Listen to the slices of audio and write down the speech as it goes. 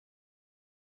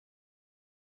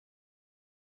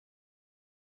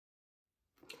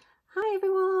Hi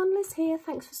everyone, Liz here,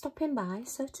 thanks for stopping by.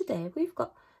 So today we've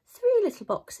got three little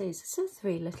boxes, so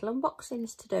three little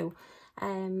unboxings to do.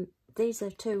 These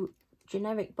are two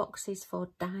generic boxes for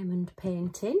diamond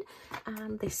painting,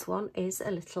 and this one is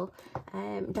a little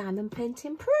diamond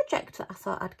painting project that I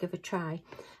thought I'd give a try.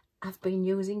 I've been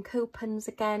using coupons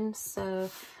again, so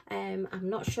I'm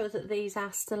not sure that these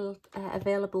are still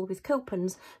available with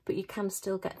coupons, but you can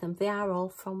still get them. They are all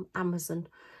from Amazon.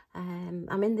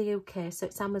 I'm in the UK, so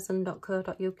it's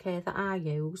amazon.co.uk that I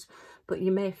use, but you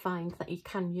may find that you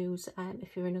can use,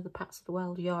 if you're in other parts of the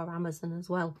world, your Amazon as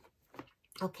well.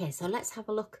 Okay, so let's have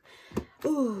a look.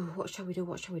 Ooh, what shall we do?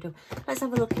 Let's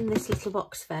have a look in this little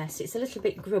box first. It's a little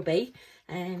bit grubby,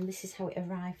 and this is how it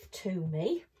arrived to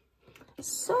me.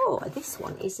 So this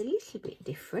one is a little bit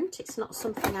different. It's not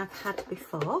something I've had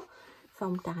before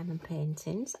from Diamond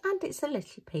Paintings, and it's a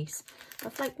little piece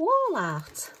of like wall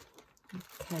art.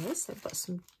 Okay, so I've got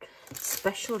some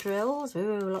special drills.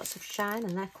 Ooh, lots of shine,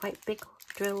 and they're quite big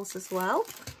drills as well.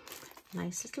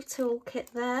 Nice little toolkit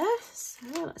there.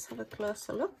 So let's have a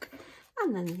closer look.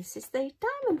 And then this is the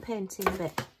diamond painting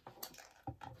bit.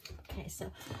 Okay,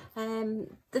 so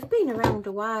they've been around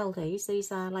a while, these.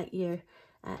 These are like your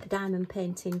diamond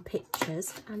painting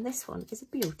pictures, and this one is a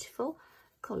beautiful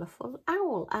colourful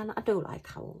owl, and I do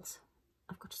like owls.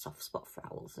 I've got a soft spot for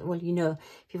owls. Well, you know,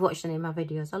 if you've watched any of my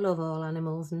videos, I love all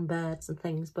animals and birds and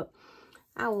things, but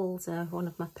owls are one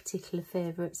of my particular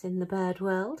favourites in the bird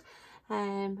world.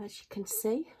 As you can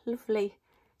see, lovely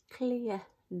clear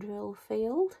drill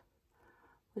field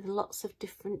with lots of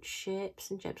different shapes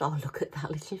and shapes. Oh, look at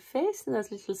that little face and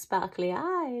those little sparkly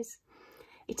eyes.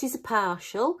 It is a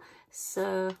partial,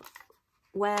 so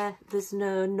where there's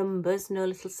no numbers, no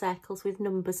little circles with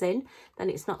numbers in, then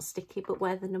it's not sticky, but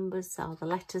where the numbers or the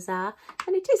letters are,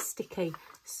 then it is sticky.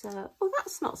 So, well,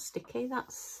 that's not sticky,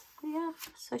 that's, yeah,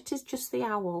 so it is just the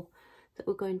owl that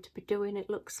we're going to be doing, it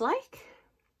looks like.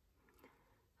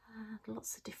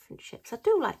 Lots of different shapes. I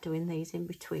do like doing these in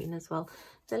between as well.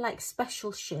 They're like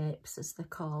special shapes, as they're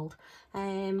called.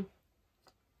 And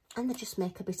they just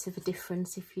make a bit of a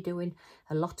difference if you're doing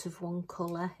a lot of one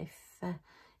colour, if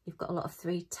you've got a lot of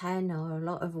 310 or a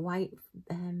lot of white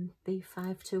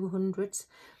B5200s,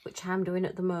 which I'm doing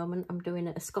at the moment. I'm doing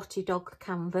a Scotty dog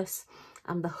canvas,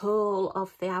 and the whole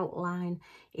of the outline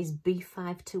is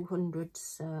B5200,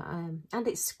 so and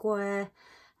it's square.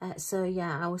 So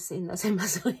yeah, I was seeing those in my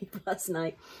sleep last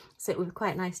night, so it would be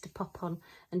quite nice to pop on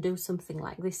and do something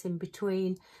like this in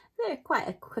between. They're quite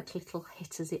a quick little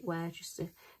hit, as it were, just a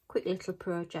quick little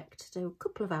project to do, a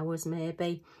couple of hours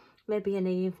maybe an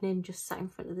evening, just sat in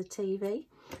front of the TV.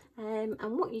 And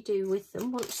what you do with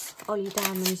them, once all your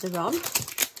diamonds are on,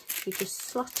 you just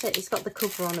slot it. It's got the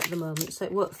cover on at the moment, so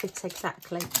it won't fit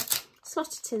exactly.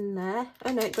 Slot it in there.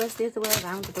 Oh no, it goes the other way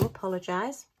around, I do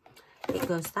apologise. It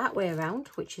goes that way around,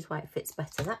 which is why it fits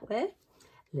better that way.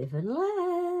 Live and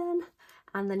learn.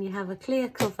 And then you have a clear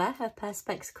cover, a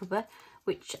Perspex cover,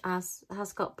 which has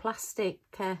got plastic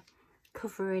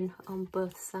covering on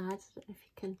both sides. I don't know if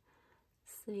you can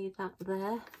see that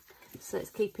there. So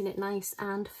it's keeping it nice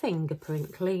and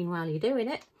fingerprint clean while you're doing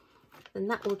it. Then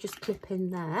that will just clip in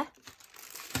there.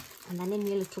 And then in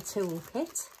your little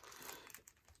toolkit.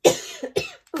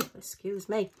 Oh, excuse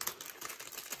me.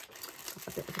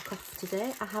 A bit of a cough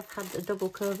today. I have had a double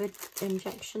COVID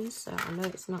injection, so I know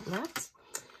it's not that.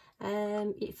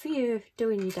 For you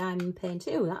doing your diamond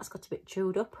painting, oh, that's got a bit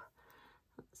chewed up.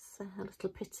 That's a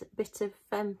little bit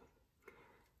of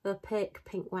opaque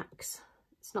pink wax.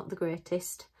 It's not the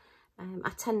greatest.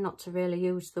 I tend not to really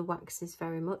use the waxes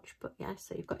very much, but yeah,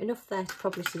 so you've got enough there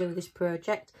probably to do this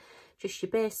project. Just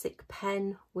your basic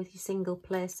pen with your single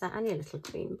placer and your little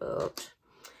green boat.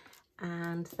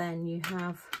 And then you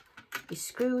have your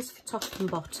screws for top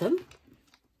and bottom,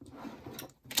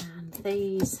 and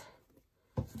these,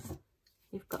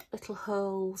 you've got little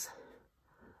holes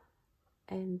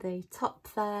in the top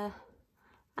there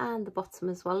and the bottom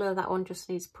as well. Oh, that one just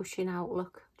needs pushing out,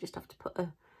 look, just have to put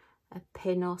a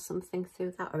pin or something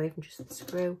through that, or even just a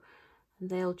screw, and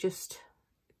they'll just,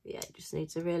 yeah, it just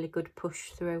needs a really good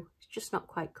push through. It's just not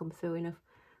quite come through enough.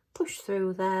 Push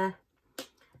through there,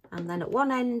 and then at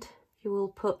one end you will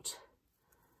put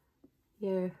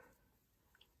your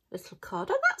little cord.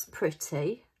 Oh, that's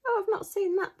pretty. Oh, I've not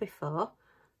seen that before.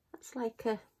 That's like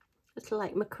a little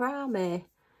like macrame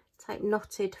type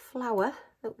knotted flower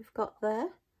that we've got there.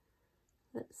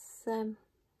 That's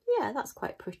yeah, that's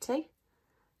quite pretty.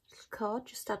 Little cord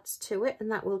just adds to it,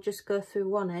 and that will just go through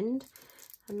one end,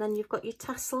 and then you've got your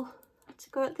tassel to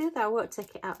go at the other. I won't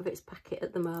take it out of its packet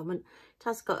at the moment. It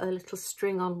has got a little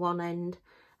string on one end,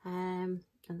 and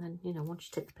then, you know, once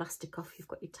you take the plastic off, you've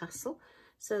got your tassel.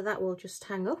 so that will just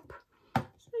hang up. So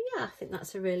yeah, I think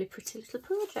that's a really pretty little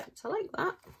project. I like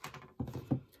that.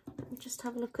 And just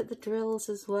have a look at the drills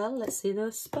as well. Let's see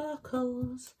those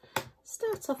sparkles.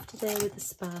 Start off today with a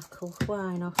sparkle,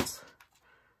 why not?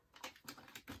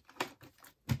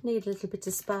 Need a little bit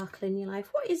of sparkle in your life.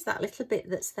 What is that little bit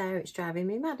that's there? It's driving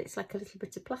me mad. It's like a little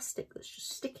bit of plastic that's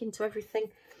just sticking to everything.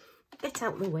 Get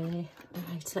out the way.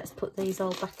 Right, let's put these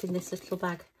all back in this little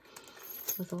bag.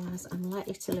 Otherwise I'm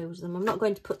likely to lose them. I'm not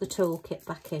going to put the toolkit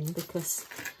back in because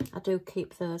I do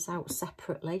keep those out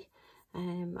separately.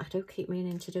 I do keep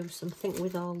meaning to do something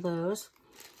with all those.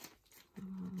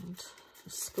 And the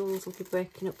schools will be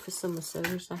breaking up for summer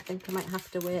soon, so I think I might have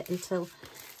to wait until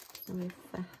we've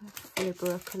fully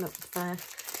broken up there.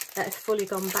 Fully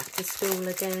gone back to school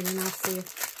again, and I'll see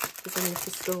if there's any of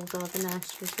the schools or the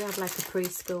nurseries. We have like a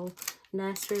preschool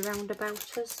nursery round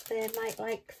about us. They might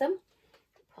like them.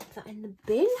 Put that in the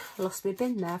bin. I lost my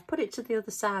bin there. I've put it to the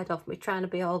other side of me, trying to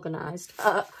be organised.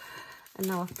 And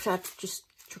now I've tried to just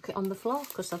chuck it on the floor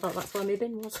because I thought that's where my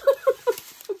bin was.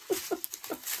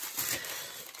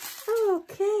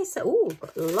 Okay, so we've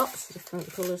got lots of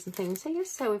different colours and things here.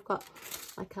 So we've got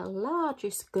like a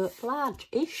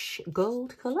large-ish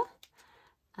gold colour,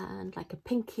 and like a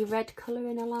pinky red colour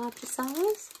in a larger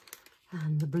size,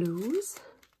 and the blues,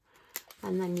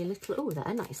 and then your little, oh,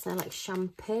 they're nice, they're like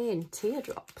champagne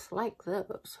teardrops, like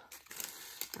those.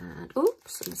 And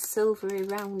oops, some silvery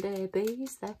round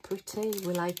ABs, they're pretty,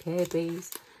 we like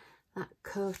ABs. That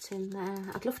coat in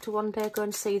there. I'd love to one day go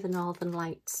and see the Northern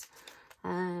Lights.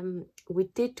 We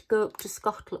did go up to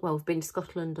Scotland, well, we've been to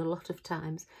Scotland a lot of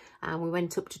times, and we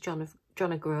went up to John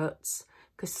O'Groats,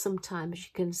 because sometimes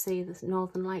you can see the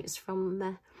Northern Lights from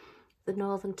the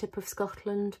northern tip of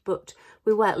Scotland, but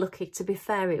we weren't lucky. To be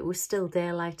fair, it was still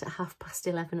daylight at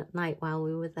 11:30 at night while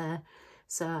we were there,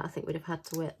 so I think we'd have had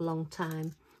to wait a long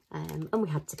time, and we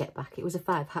had to get back. It was a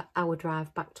 5-hour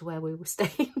drive back to where we were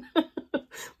staying.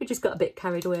 We just got a bit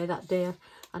carried away that day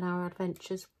on our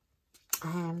adventures.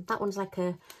 That one's like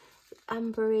a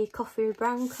ambery coffee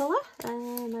brown colour,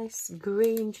 nice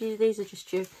green. These are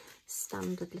just your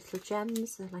standard little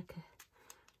gems. They're like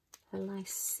a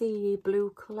nice sea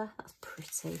blue colour. That's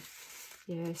pretty.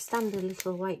 Your standard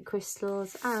little white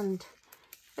crystals and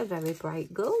a very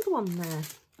bright gold one there.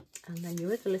 And then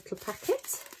your other little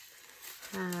packet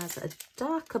has a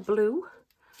darker blue,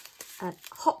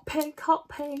 hot pink,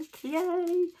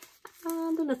 yay!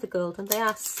 And another gold, and they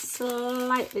are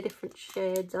slightly different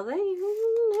shades, are they?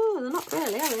 No, they're not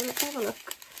really, are they? Let's have a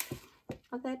look.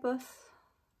 Are they both?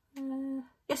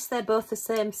 Yes, they're both the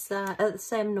same size, the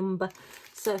same number.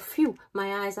 So, phew,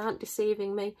 my eyes aren't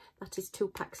deceiving me. That is 2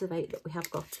 packs of 8 that we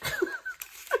have got.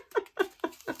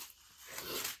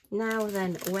 Now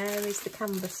then, where is the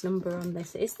canvas number on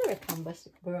this? Is there a canvas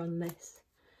number on this?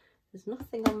 There's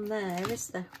nothing on there, is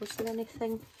there? Was there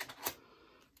anything?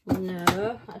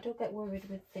 No, I do get worried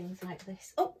with things like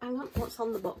this. Oh, hang on, what's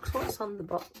on the box? What's on the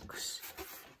box?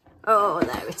 Oh,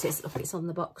 there it is. Look, it's on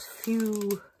the box.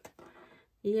 Phew.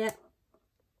 Yeah.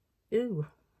 Ooh.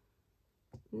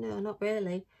 No, not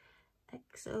really.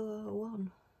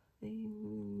 XO1.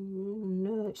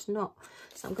 No, it's not.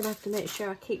 So I'm going to have to make sure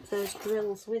I keep those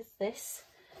drills with this.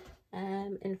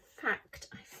 In fact,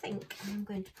 I think I'm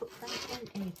going to put that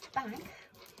in a bag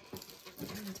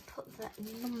and put that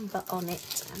number on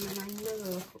it, and then I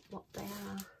know what they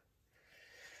are.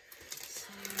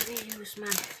 So I reuse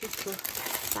my little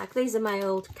bag. These are my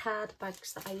old card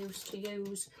bags that I used to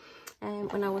use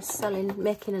when I was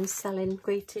making and selling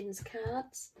greetings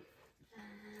cards.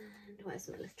 And where's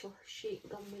my little sheet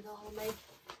gone with all my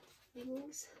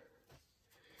things?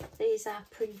 These are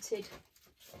printed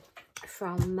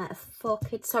from 4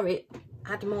 Kids, sorry,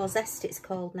 Add More Zest it's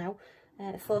called now,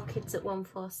 4 Kids at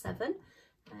 147.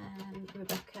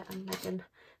 Rebecca and Megan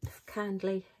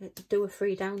kindly do a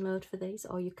free download for these,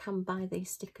 or you can buy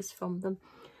these stickers from them.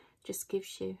 Just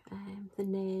gives you the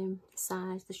name, the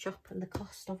size, the shop and the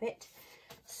cost of it.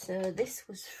 So this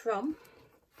was from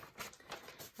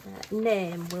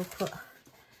name, we'll put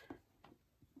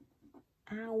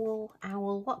owl,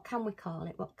 what can we call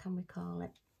it,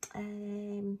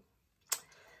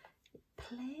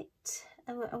 plate,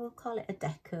 I will call it a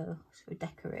decor, so a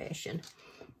decoration.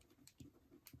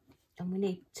 And we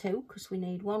need 2 because we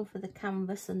need 1 for the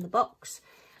canvas and the box.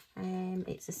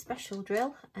 It's a special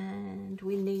drill, and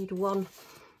we need 1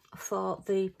 for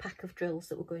the pack of drills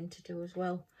that we're going to do as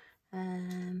well.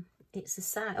 It's a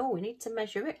size, oh, we need to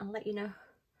measure it, I'll let you know.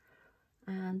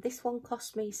 And this one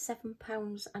cost me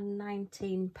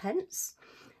 £7.19.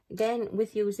 Again,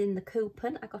 with using the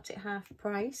coupon, I got it half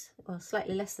price, or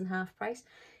slightly less than half price.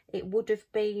 it would have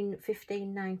been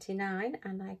 £15.99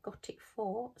 and I got it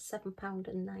for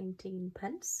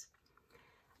 £7.19.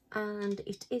 And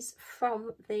it is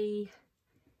from the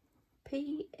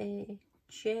PAJ,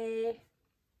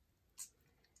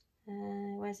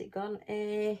 where's it gone?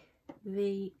 AVER.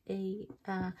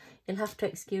 You'll have to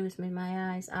excuse me,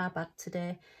 my eyes are bad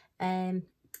today.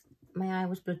 My eye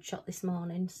was bloodshot this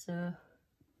morning, so I'm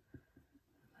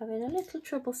having a little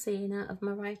trouble seeing out of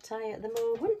my right eye at the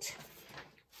moment.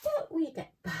 But we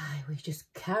get by, we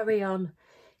just carry on.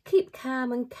 Keep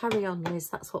calm and carry on, Liz,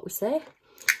 that's what we say.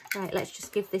 Right, let's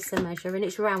just give this a measure, and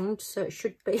it's round, so it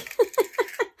should be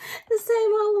the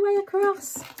same all the way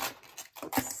across.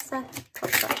 Let's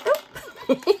put that up.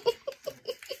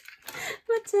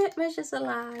 My tape measure's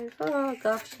alive. Oh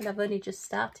gosh, and I've only just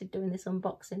started doing this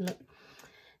unboxing, look.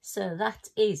 So that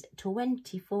is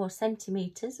 24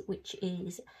 centimetres, which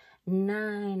is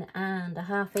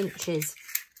 9.5 inches.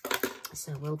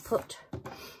 So we'll put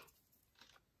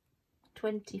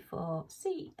 24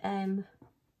 cm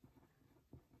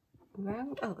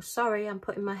round. Oh, sorry, I'm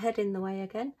putting my head in the way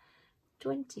again.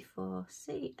 24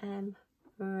 cm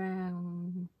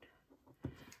round.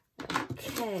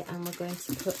 Okay, and we're going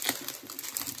to put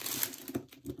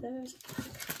those. I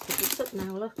can't pick this up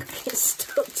now, look, it's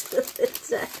stuck to the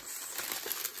desk.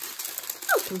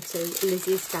 Welcome to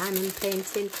Lizzie's diamond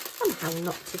painting and how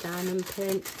not to diamond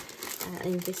paint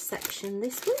in this section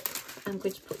this week. I'm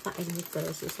going to put that in with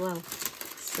those as well,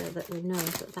 so that we know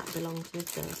that that belongs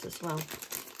with those as well.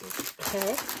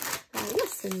 Okay,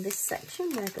 yes, in this section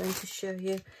we're going to show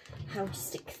you how to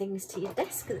stick things to your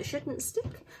desk that shouldn't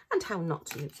stick and how not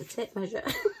to use a tape measure.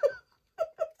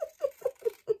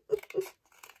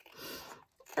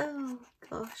 Oh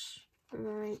gosh,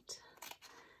 right,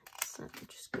 so I'm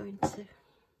just going to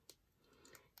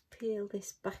peel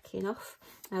this backing off.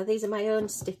 Now these are my own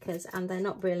stickers and they're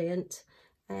not brilliant.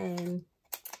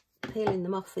 Peeling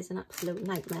them off is an absolute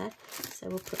nightmare, so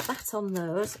we'll put that on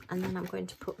those, and then I'm going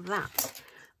to put that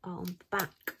on the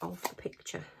back of the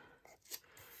picture,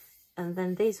 and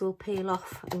then these will peel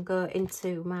off and go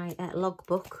into my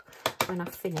logbook when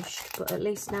I've finished, but at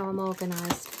least now I'm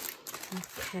organised.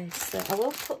 Okay, so I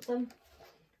will put them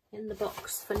in the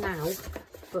box for now,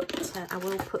 but I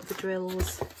will put the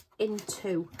drills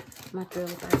into my drill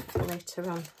bag later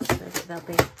on, so that they'll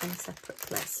be in a separate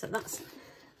place. So that's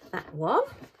that one.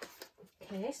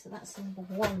 Okay, so that's number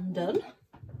one done.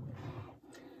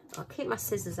 I'll keep my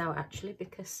scissors out actually,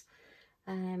 because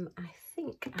I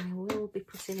think I will be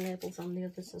putting labels on the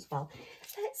others as well.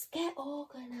 Let's get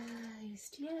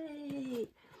organised, yay!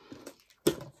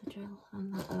 Put the drill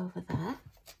on that over there.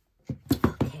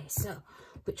 Okay, so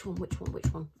which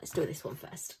one? Let's do this one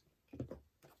first.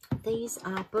 These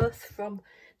are both from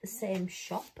the same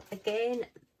shop. Again,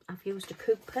 I've used a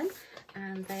coupon,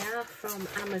 and they are from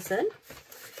Amazon,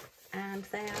 and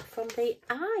they are from the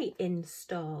I-In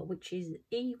store, which is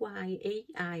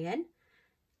EYEIN,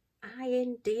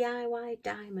 I-In DIY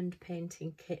diamond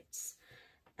painting kits.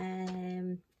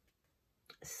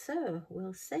 So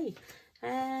we'll see.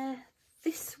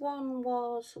 This one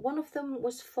of them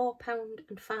was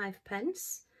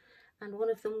 £4.05 and one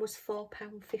of them was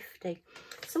 £4.50.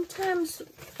 Sometimes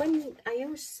when I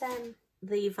use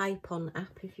the Vipon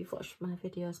app, if you've watched my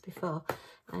videos before,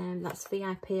 that's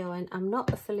VIPON. I'm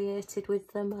not affiliated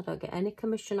with them. I don't get any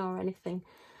commission or anything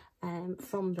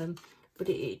from them, but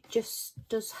it just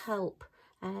does help.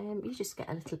 You just get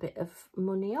a little bit of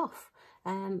money off.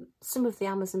 Some of the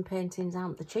Amazon paintings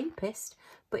aren't the cheapest,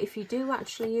 but if you do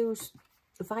actually use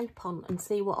Vipon and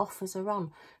see what offers are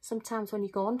on, sometimes when you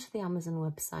go onto the Amazon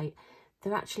website,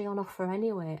 they're actually on offer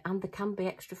anyway, and there can be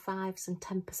extra 5s and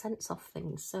 10% off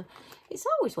things, so it's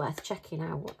always worth checking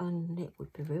out, and it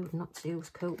would be rude not to use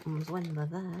coupons when they're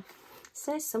there. It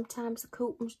says sometimes the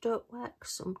coupons don't work,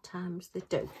 sometimes they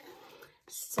do.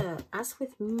 So as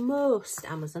with most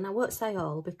Amazon, I won't say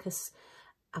all because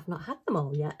I've not had them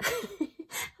all yet,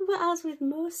 but as with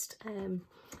most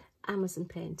Amazon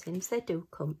paintings, they do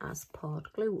come as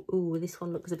poured glue. Ooh, this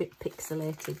one looks a bit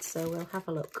pixelated, so we'll have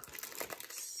a look.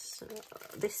 So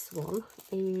this one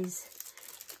is,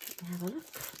 let me have a look.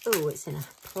 Oh, it's in a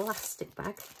plastic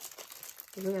bag,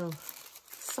 real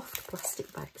soft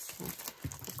plastic bag, so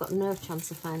I've got no chance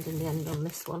of finding the end on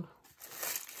this one.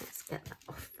 Let's get that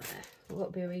off there. I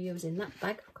won't be reusing that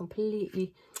bag,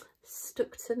 completely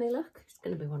stuck to me, look. It's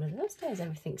going to be one of those days,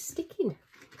 everything's sticking.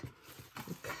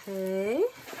 Okay,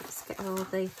 let's get all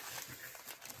the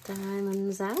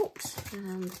diamonds out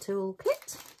and the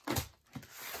toolkit.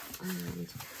 And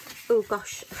oh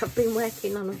gosh, I've been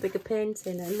working on a bigger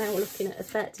painting and now looking at a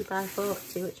 30 by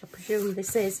 40, which I presume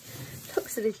this is.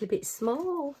 Looks a little bit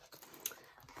small.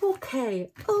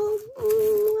 Okay.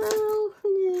 Oh,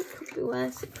 well, yeah, it could be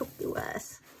worse. It could be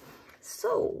worse.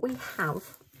 So we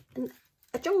have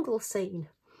a jungle scene.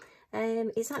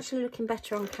 It's actually looking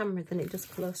better on camera than it does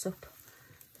close up.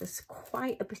 There's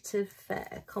quite a bit of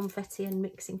confetti and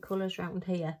mixing colours around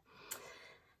here.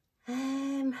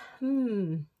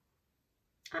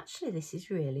 Actually, this is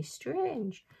really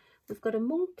strange. We've got a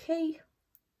monkey,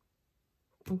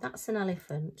 and that's an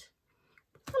elephant.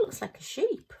 That looks like a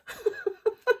sheep.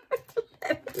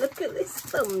 Look at this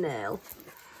thumbnail.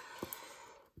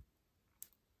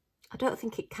 I don't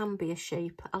think it can be a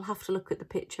sheep. I'll have to look at the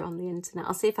picture on the internet.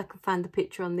 I'll see if I can find the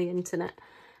picture on the internet.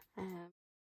 I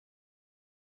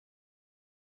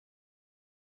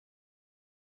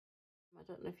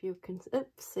don't know if you can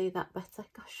see that better.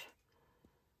 Gosh.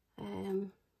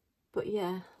 But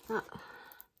yeah, that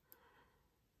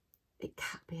it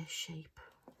can't be a sheep.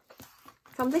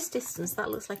 From this distance,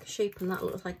 that looks like a sheep and that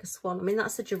looks like a swan. I mean,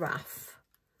 that's a giraffe.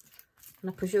 And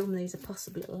I presume these are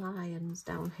possibly lions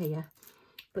down here.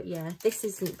 But yeah, this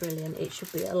isn't brilliant. It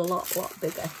should be a lot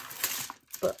bigger.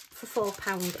 But for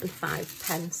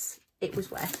 £4.05, it was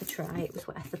worth a try. It was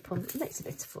worth a punt. It makes a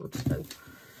bit of fun to do.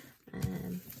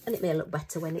 And it may look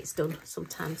better when it's done.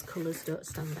 Sometimes colours don't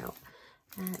stand out.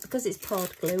 Because it's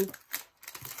poured glue,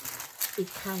 you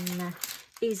can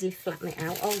easily flatten it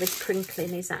out. All this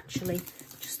crinkling is actually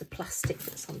just the plastic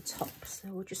that's on top. So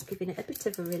we're just giving it a bit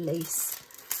of a release.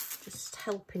 Just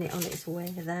helping it on its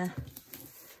way there.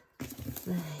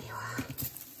 There you are.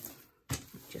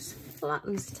 It just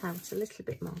flattens it out a little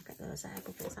bit more. Get those air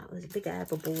bubbles out. There's a big air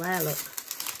bubble there, look.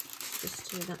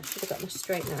 Just doing that. I should have got my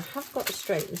straightener. I have got a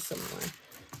straightener somewhere,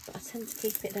 but I tend to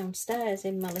keep it downstairs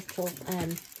in my little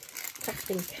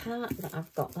crafting cart that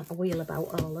I've got that I wheel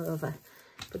about all over.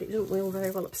 But it doesn't wheel very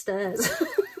well upstairs.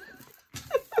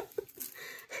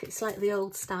 It's like the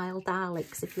old style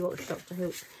Daleks. If you watch Doctor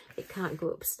Who, it can't go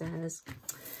upstairs.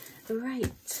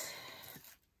 Right.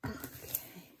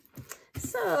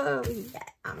 So, yeah,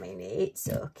 I mean, it's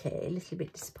okay. A little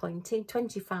bit disappointing.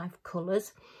 25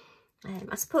 colours.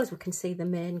 I suppose we can see the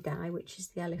main guy, which is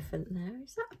the elephant there.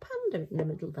 Is that a panda in the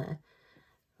middle there?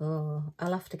 Oh,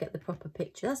 I'll have to get the proper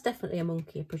picture. That's definitely a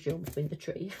monkey, I presume, in the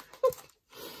tree.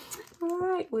 All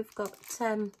right, we've got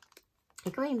a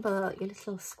green boat, your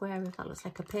little square of that looks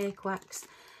like a opaque wax.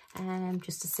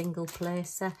 Just a single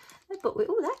placer. But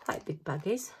oh, they're quite big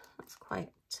baggies. That's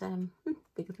quite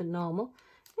bigger than normal.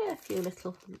 Yeah, a few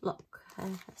little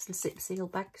some zip seal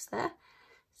bags there.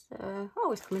 So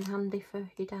always come in handy for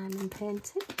your diamond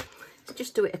painting. So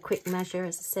just do it a quick measure.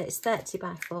 As I say, it's 30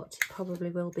 by 40.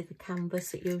 Probably will be the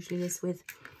canvas. It usually is with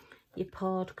your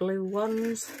poured glue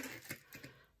ones.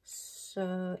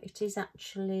 So it is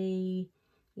actually,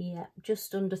 yeah,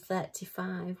 just under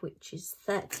 35, which is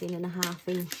 13.5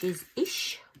 inches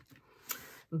ish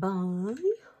by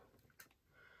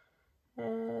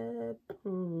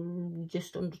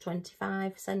just under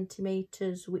 25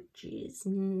 centimetres, which is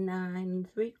 9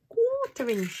 3/4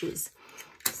 inches.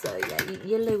 So yeah,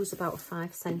 you lose about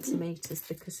 5 centimetres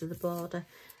because of the border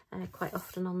quite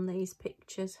often on these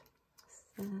pictures.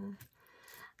 So,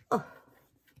 oh,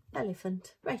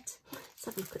 elephant. Right, let's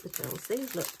have a look at the drills.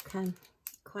 These look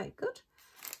quite good.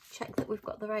 Check that we've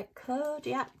got the right code.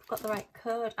 Yeah, we've got the right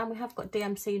code, and we have got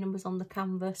DMC numbers on the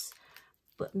canvas,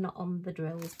 but not on the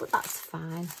drills, but that's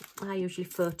fine. I usually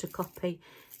photocopy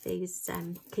these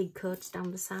key codes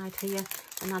down the side here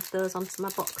and add those onto my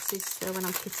boxes, so when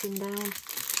I'm kitting down I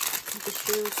can just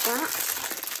use that.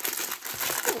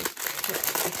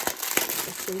 Okay,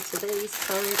 get into these.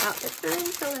 Sorry about the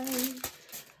crinkling.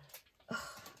 Oh,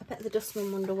 I bet the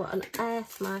dustman wonder what on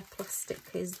earth my plastic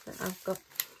is that I've got.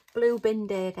 Blue bin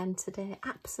day again today,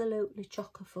 absolutely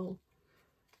chocker full.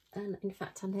 And in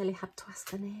fact, I nearly had to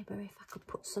ask a neighbour if I could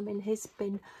put some in his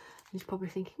bin. He's probably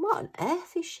thinking, what on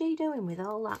earth is she doing with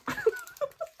all that?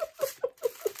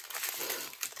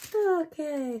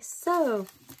 Okay, so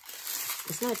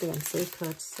there's no DMC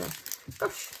codes, so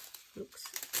gosh, looks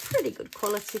pretty good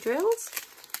quality drills.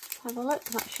 Let's have a look.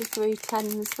 That's your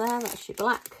 310s there. That's your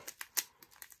black.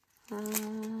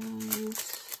 And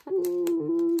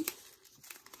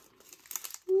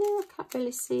no, I can't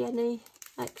really see any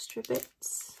extra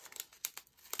bits.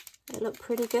 They look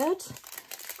pretty good.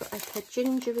 Got like a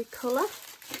gingery colour,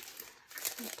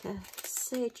 like a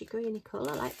sagey greeny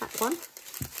colour, like that one.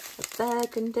 A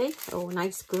burgundy, oh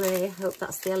nice grey, I hope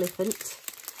that's the elephant.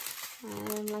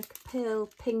 Like a pale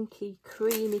pinky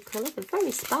creamy colour, they're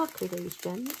very sparkly these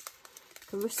gems.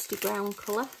 Like a rusty brown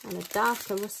colour and a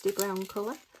darker rusty brown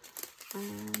colour.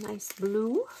 Nice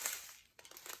blue.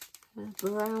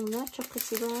 Brown there,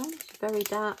 chocolatey brown, very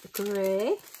dark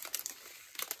grey,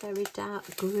 very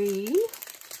dark green,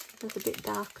 There's a bit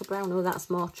darker brown. Oh, that's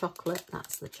more chocolate.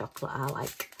 That's the chocolate I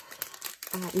like.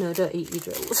 No, don't eat your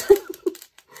drills.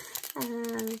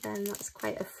 And then that's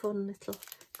quite a fun little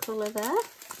colour there.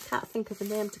 I can't think of a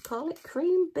name to call it.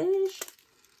 Cream beige.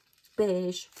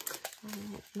 Beige.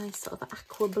 Nice sort of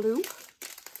aqua blue.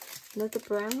 Another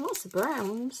brown. Lots of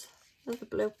browns. Another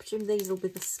blue. I presume these will be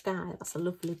the sky. That's a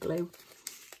lovely blue.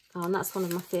 Oh, and that's one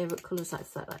of my favourite colours.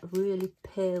 That's that really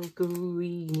pale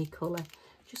greeny colour.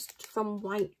 Just from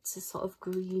white to sort of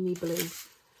greeny blue.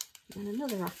 And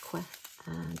another aqua.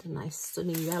 And a nice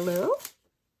sunny yellow.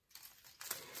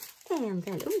 And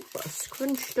then, oh, we've got a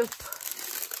scrunched up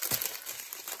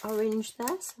orange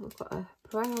there. So we've got a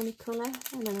browny colour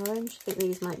and an orange. I think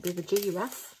these might be the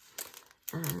giraffe.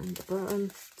 And the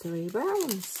bottom, 3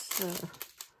 browns. So,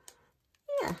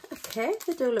 yeah, okay.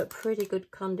 They do look pretty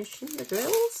good condition, the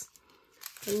drills.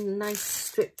 In nice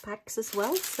strip bags as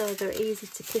well. So they're easy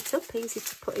to kit up, easy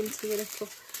to put into your little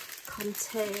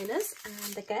containers.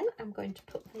 And again, I'm going to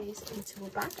put these into a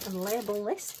bag and label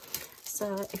this.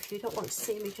 So if you don't want to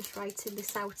see me just writing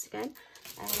this out again,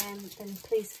 then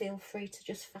please feel free to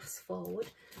just fast forward.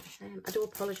 I do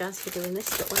apologise for doing this,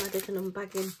 but when I did an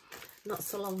unbagging not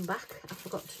so long back, I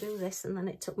forgot to do this, and then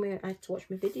it took me, I had to watch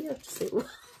my video to see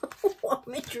what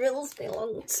my drills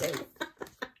belong to.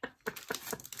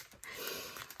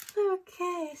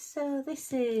 Okay, so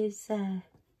this is,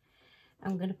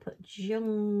 I'm going to put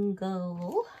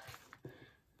jungle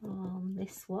on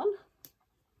this one.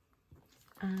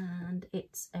 And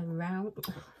it's a round,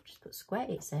 I've just put square,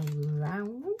 it's a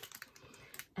round,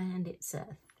 and it's a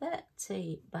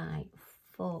 30 by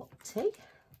 40,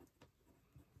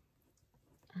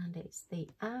 and it's the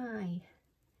I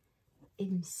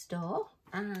in store.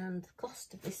 And the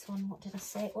cost of this one, what did I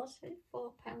say it was?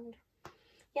 £4?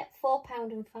 Yep,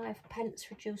 £4 and 5 pence,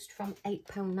 reduced from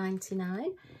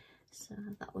 £8.99. So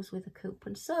that was with a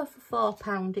coupon. So for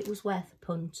 £4 it was worth a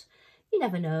punt. You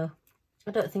never know. I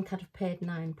don't think I'd have paid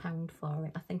 £9 for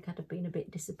it. I think I'd have been a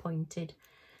bit disappointed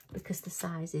because the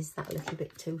size is that little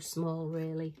bit too small,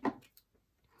 really.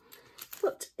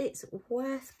 But it's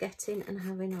worth getting and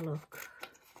having a look.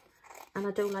 And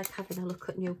I do like having a look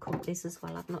at new companies as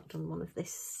well. I've not done one of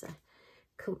this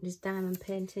company's diamond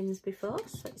paintings before,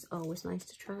 so it's always nice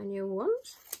to try new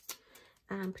ones.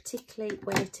 And particularly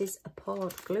when it is a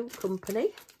poured glue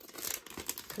company,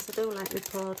 because I do like my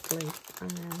poured glue.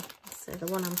 So the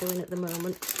one I'm doing at the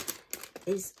moment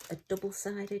is a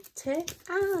double-sided tape,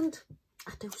 and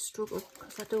I do struggle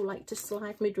because I do like to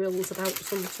slide my drills about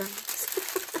sometimes.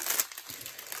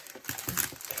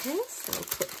 Okay, so I'll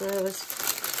put those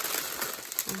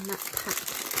in that pack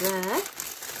there.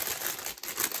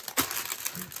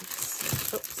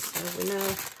 So we know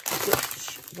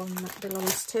which one that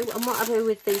belongs to. And what I do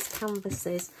with these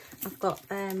canvases, I've got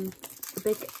a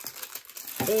big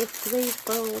A3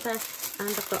 folder, and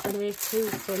I've got an A2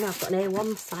 folder. No, I've got an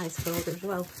A1 size folder as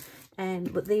well.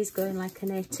 But these go in like an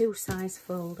A2 size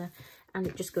folder, and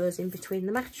it just goes in between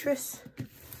the mattress,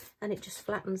 and it just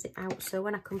flattens it out. So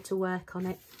when I come to work on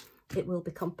it, it will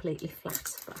be completely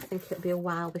flat. But I think it'll be a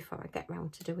while before I get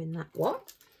round to doing that one.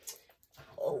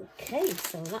 Okay,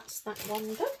 so that's that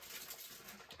one done.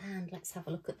 And let's have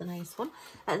a look at the next one.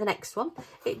 The next one,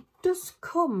 it does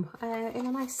come in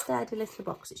a nice sturdy little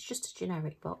box. It's just a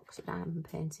generic box, a diamond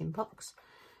painting box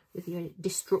with your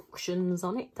instructions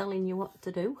on it telling you what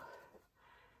to do.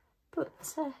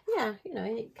 But yeah, you know,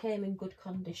 it came in good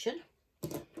condition.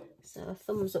 So a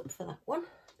thumbs up for that one.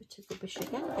 Bit of rubbish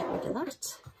again, get rid of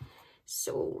that.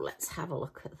 So let's have a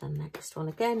look at the next one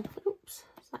again. Oops, is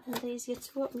that any easier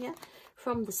to open? Yeah,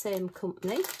 from the same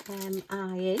company,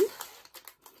 I.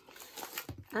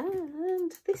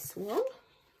 And this one,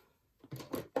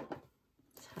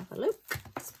 let's have a look.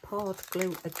 It's poured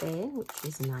glue again, which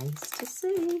is nice to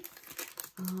see.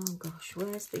 Oh gosh,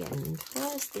 where's the end?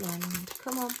 Where's the end?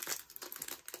 Come on.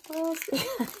 Where's the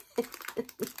end?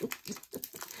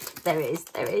 There it is,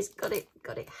 there it is. Got it,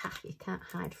 got it. Ha, you can't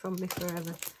hide from me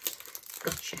forever.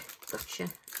 Gotcha, gotcha.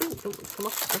 Ooh, don't come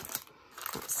off.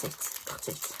 That's it, got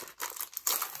it.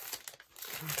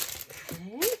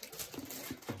 Okay.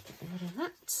 Get rid of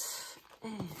that.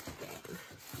 And again.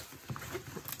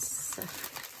 That's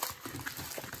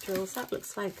drills. That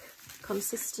looks like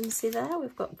consistency there.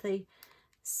 We've got the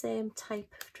same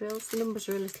type of drills. The numbers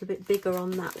are a little bit bigger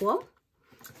on that one.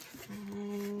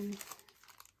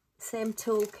 Same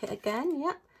toolkit again,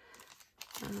 yeah.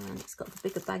 And it's got the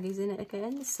bigger baggies in it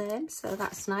again, the same. So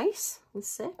that's nice. And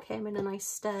so came in a nice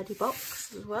sturdy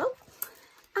box as well.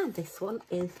 And this one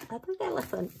is a blue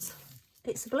elephant.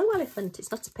 It's a blue elephant.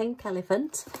 It's not a pink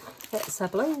elephant. It's a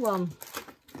blue one.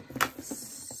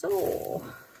 So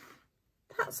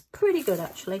that's pretty good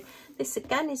actually. This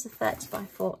again is a 30 by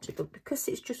 40, but because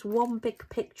it's just one big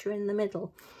picture in the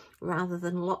middle rather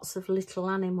than lots of little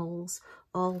animals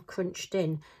all crunched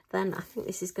in, then I think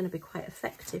this is going to be quite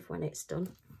effective when it's done.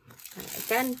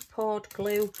 Again, poured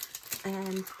glue,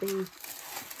 and the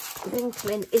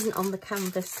wrinkling isn't on the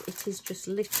canvas, it is just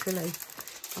literally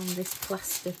on this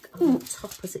plastic on the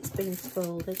top as it's being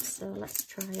folded. So let's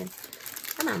try and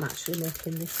I'm actually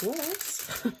making this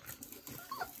worse.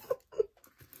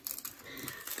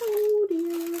 Oh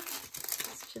dear.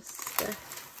 Let's just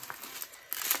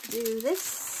do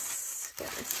this,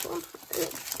 get this one,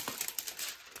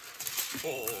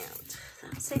 and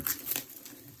that's it.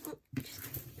 Just a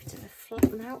bit of a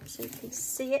flatten out so you can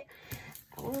see it.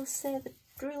 I will say the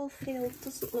drill field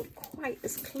doesn't look quite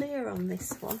as clear on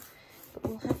this one, but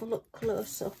we'll have a look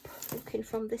close up, looking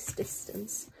from this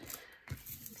distance. I'm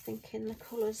thinking the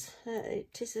colours,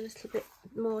 it is a little bit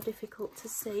more difficult to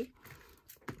see.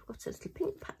 I've got a little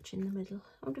pink patch in the middle.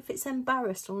 I wonder if it's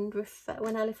embarrassed. I wonder if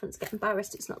when elephants get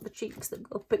embarrassed, it's not the cheeks that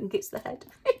go up and it's the head.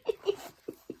 I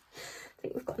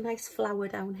think we've got a nice flower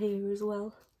down here as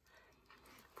well.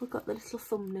 We've got the little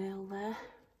thumbnail there.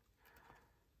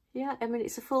 Yeah, I mean,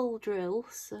 it's a full drill,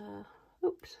 so,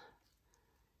 oops,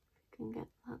 you can get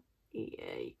that.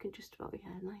 Yeah, you can just about,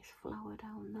 yeah, nice flower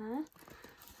down there.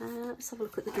 Let's have a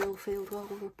look at the drill field while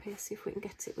we're up here, see if we can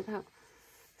get it without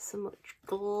so much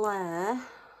glare.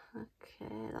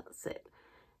 Okay, that's it.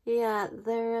 Yeah,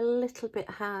 they're a little bit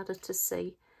harder to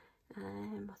see.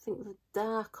 I think the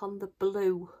dark on the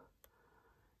blue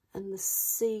and the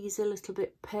C's a little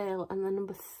bit pale, and the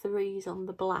number 3's on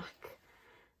the black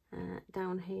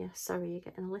down here. Sorry, you're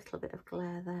getting a little bit of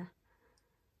glare there.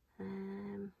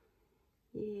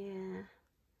 Yeah,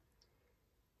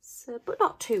 so but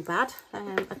not too bad.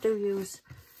 I do use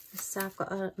this. I've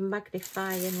got a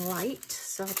magnifying light,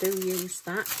 so I do use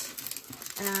that,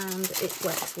 and it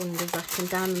works wonders. I can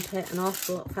diamond paint an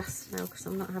awful lot faster now because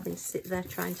I'm not having to sit there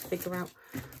trying to figure out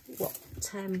what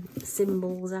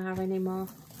symbols are anymore.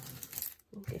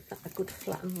 We'll give that a good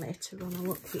flatten later on. I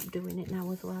won't keep doing it now,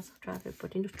 otherwise I'll drive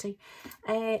everybody nutty.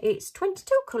 It's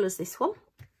 22 colours, this one.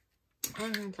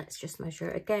 And let's just measure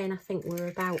it again. I think we're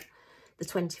about the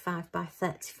 25 by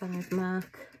 35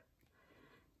 mark.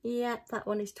 Yeah, that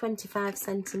one is 25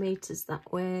 centimetres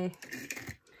that way.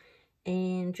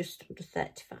 And just under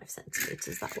 35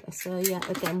 centimetres that way. So yeah,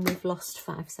 again, we've lost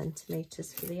 5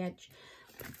 centimetres for the edge.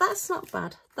 But that's not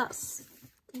bad. That's,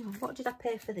 you know, what did I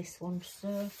pay for this one?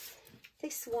 So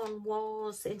this one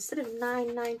was, instead of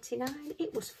 £9.99,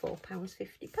 it was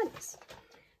 £4.50.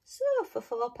 So for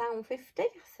 £4.50, I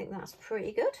think that's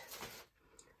pretty good.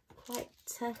 Quite,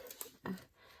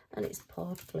 and it's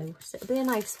poured glue, so it'll be a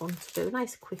nice one to do, a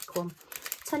nice quick one.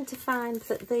 I tend to find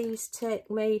that these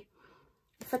take me,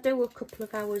 if I do a couple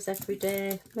of hours every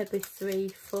day, maybe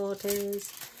 3-4 days,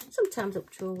 sometimes up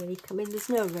to a week. I mean, there's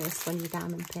no race when you're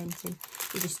diamond painting,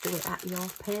 you just do it at your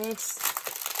pace.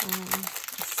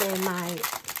 Say my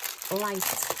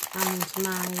light and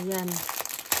my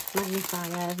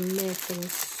magnifier have made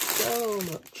things so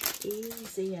much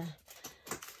easier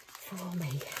for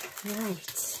me.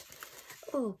 Right,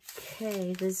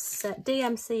 okay, there's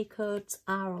DMC codes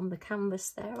are on the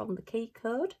canvas there, on the key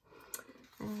code.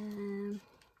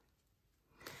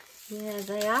 Yeah,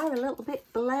 they are a little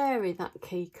bit blurry, that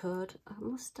key code, I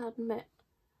must admit.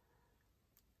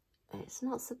 It's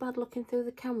not so bad looking through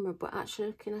the camera, but actually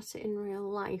looking at it in real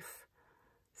life,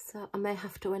 so I may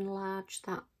have to enlarge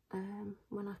that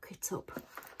when I kit up,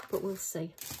 but we'll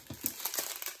see.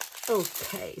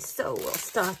 Okay, so we'll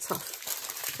start off.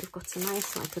 We've got a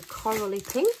nice, like a corally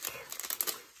pink,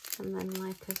 and then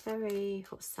like a very,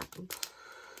 what's that?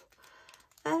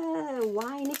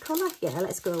 Winey colour. Yeah,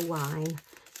 let's go wine.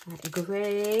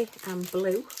 Grey and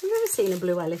blue. I've never seen a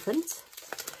blue elephant.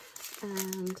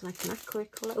 And like an aqua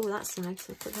colour. Oh, that's nice.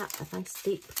 Look at that, a nice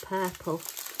deep purple.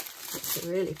 That's a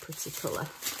really pretty colour.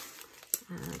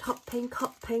 And hot pink,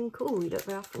 hot pink. Oh, you don't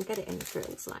very often get it in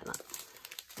drills like that.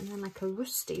 And then like a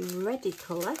rusty reddy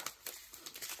colour.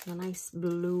 A nice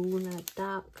blue and a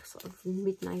dark sort of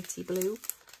midnighty blue.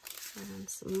 And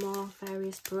some more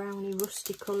various browny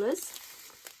rusty colours.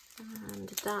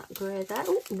 And a dark grey there.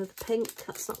 Oh, another pink.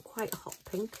 That's not quite a hot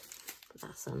pink, but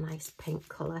that's a nice pink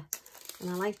colour. And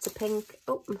a lighter pink.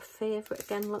 Oh, my favourite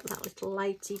again. Look, that little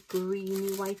lighty,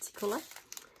 greeny, whitey colour.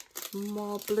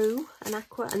 More blue and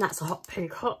aqua. And that's a hot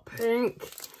pink, hot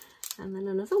pink. And then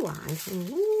another wine.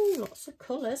 Ooh, lots of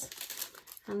colours.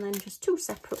 And then just two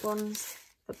separate ones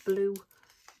for blue,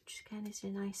 which again is a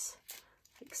nice,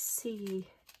 like, sea,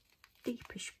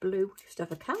 deepish blue. Used to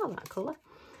have a car that colour.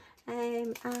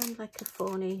 And like a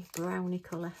fawny browny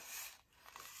colour.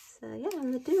 So yeah,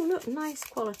 and they do look nice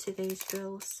quality, these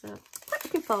drills, so quite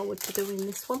looking forward to doing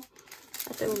this one.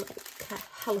 I do like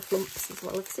haliflumps as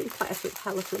well. I've seen quite a few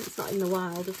haliflumps, not in the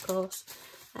wild of course,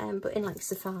 but in like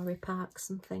safari parks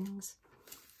and things.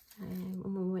 And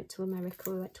when we went to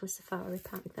America, we went to a safari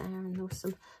park there, and there were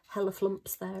some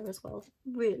haliflumps there as well.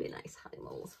 Really nice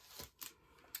animals.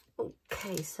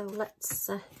 Okay, so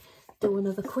let's do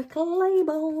another quick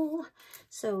label.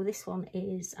 So this one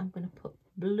is, I'm going to put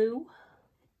blue,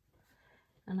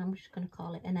 and I'm just going to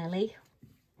call it an Ellie.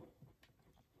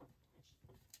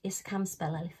 Yes, I can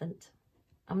spell elephant.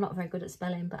 I'm not very good at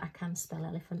spelling, but I can spell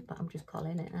elephant, but I'm just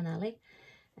calling it an Ellie.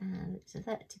 And it's a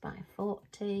 30 by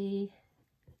 40.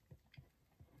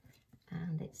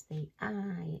 And it's the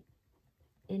I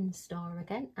in store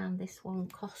again. And this one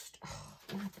cost, oh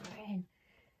my brain,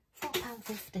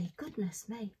 £4.50. Goodness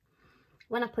me.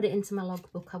 When I put it into my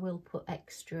logbook, I will put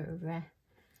extra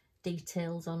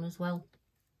details on as well.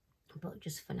 But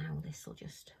just for now, this will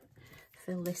just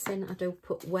fill this in. I do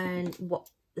put when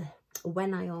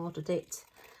I ordered it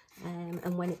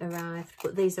and when it arrived.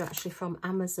 But these are actually from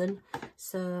Amazon.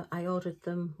 So I ordered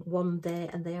them one day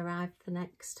and they arrived the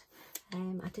next.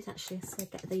 I did actually say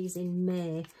get these in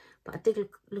May, but I did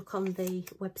look on the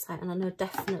website, and I know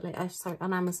definitely, sorry,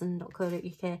 on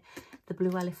amazon.co.uk, the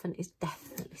blue elephant is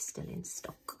definitely still in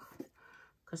stock,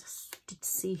 because I did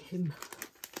see him.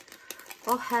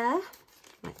 Or hare,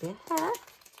 might be a hare,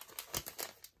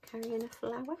 carrying a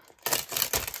flower.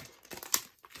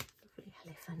 Lovely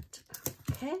elephant.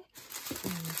 Okay,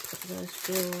 and put those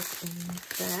drills in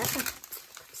there.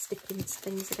 Sticking to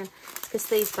things again, because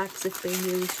these bags have been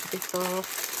used before.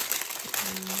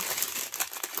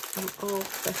 I'm all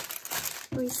for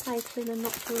recycling and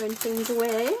not throwing things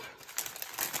away.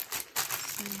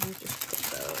 So I'll just put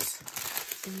those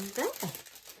in there.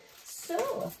 So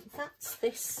that's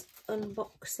this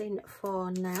unboxing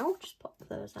for now. Just pop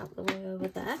those out the way over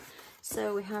there.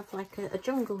 So we have like a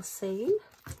jungle scene.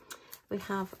 We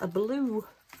have a blue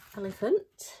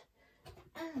elephant.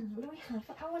 And we have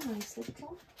our nice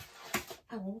little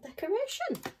owl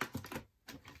decoration.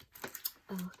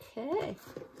 Okay.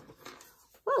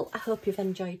 Well, I hope you've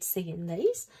enjoyed seeing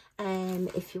these.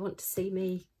 If you want to see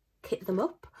me kit them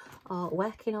up or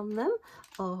working on them,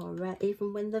 or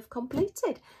even when they've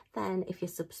completed, then if you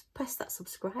press that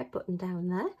subscribe button down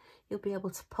there, you'll be able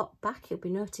to pop back. You'll be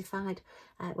notified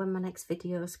when my next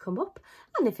videos come up.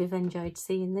 And if you've enjoyed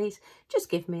seeing these, just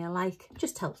give me a like. It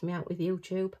just helps me out with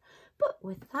YouTube. But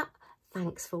with that,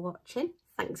 thanks for watching.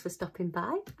 Thanks for stopping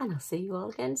by, and I'll see you all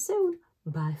again soon.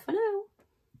 Bye for now.